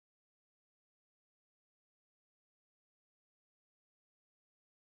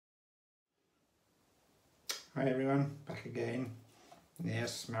Hi everyone, back again.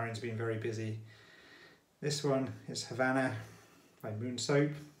 Yes, Marion's been very busy. This one is Havana by Moon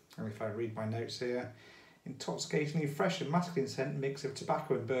Soap, and if I read my notes here, intoxicatingly fresh and masculine scent mix of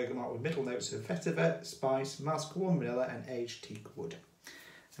tobacco and bergamot with middle notes of vetiver, spice, mascarpone, vanilla and aged teak wood.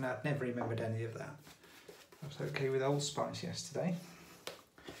 And I'd never remembered any of that. I was okay with allspice yesterday.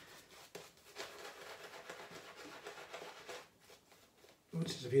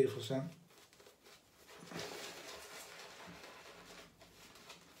 Which is a beautiful scent.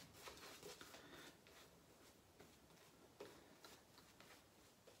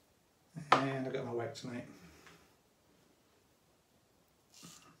 And I've got my wet tonight.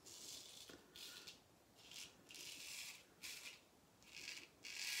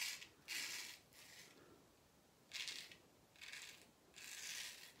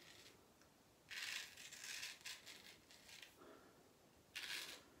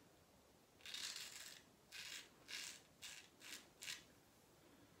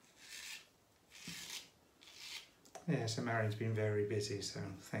 Yeah, so Marion's been very busy, so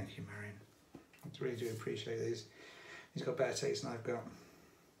thank you, Marion. I really do appreciate these. He's got better taste than I've got.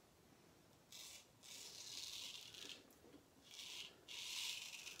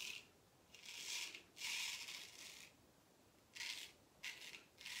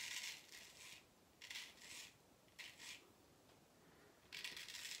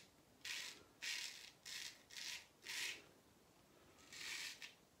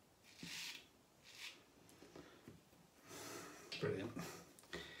 Brilliant.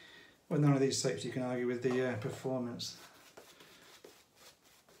 Well, none of these soaps you can argue with the performance.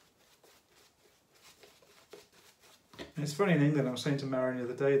 And it's funny in England, I was saying to Marion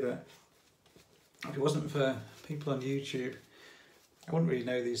the other day that if it wasn't for people on YouTube, I wouldn't really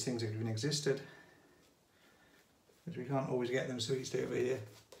know these things even existed. Because we can't always get them so easily over here.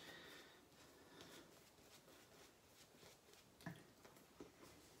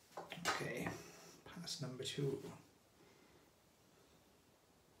 Okay, pass number 2.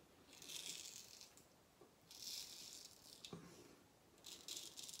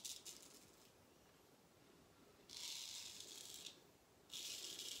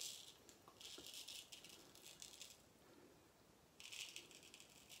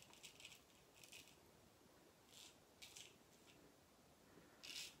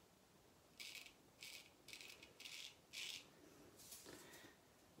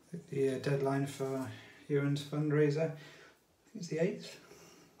 The deadline for Ewan's fundraiser, I think it's the 8th.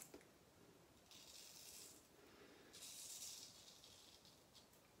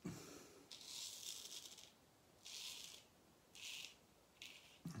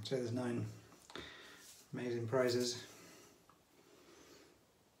 So there's 9 amazing prizes.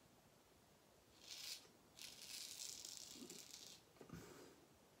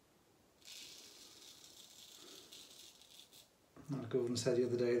 Like Gordon said the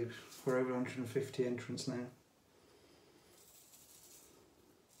other day, we're over 150 entrants now.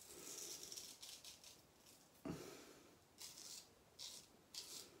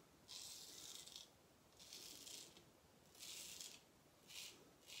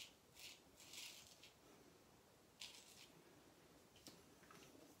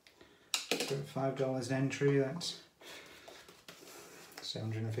 So at $5 an entry, that's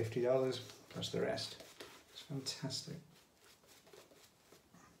 $750 plus the rest. It's fantastic.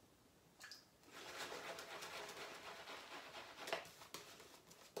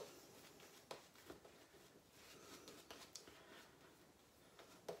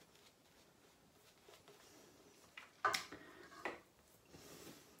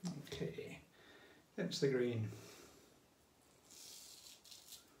 Okay, that's the green.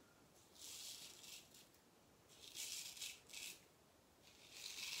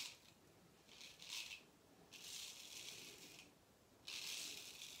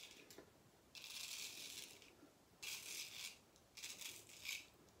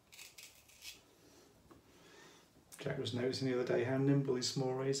 Jack was noticing the other day how nimble these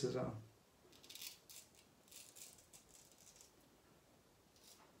small razors are.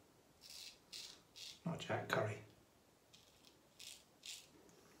 Not Jack, Curry.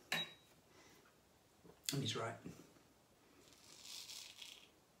 And he's right.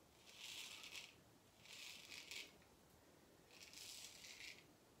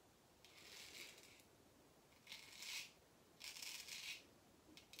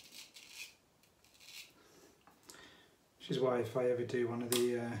 Which is why if I ever do one of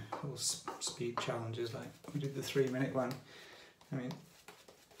the little speed challenges, like we did the 3-minute one, I mean,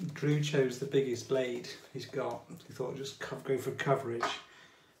 Drew chose the biggest blade he's got. He thought just go for coverage,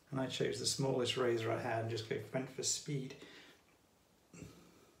 and I chose the smallest razor I had and just went for speed.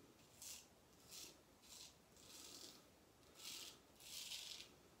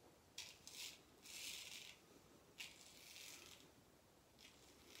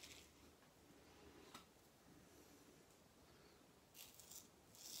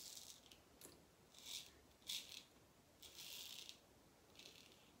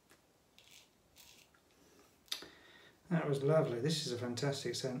 was lovely. This is a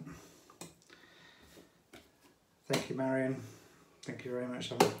fantastic scent. Thank you, Marion. Thank you very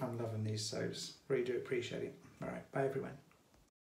much. I'm loving these soaps. Really do appreciate it. All right, bye everyone.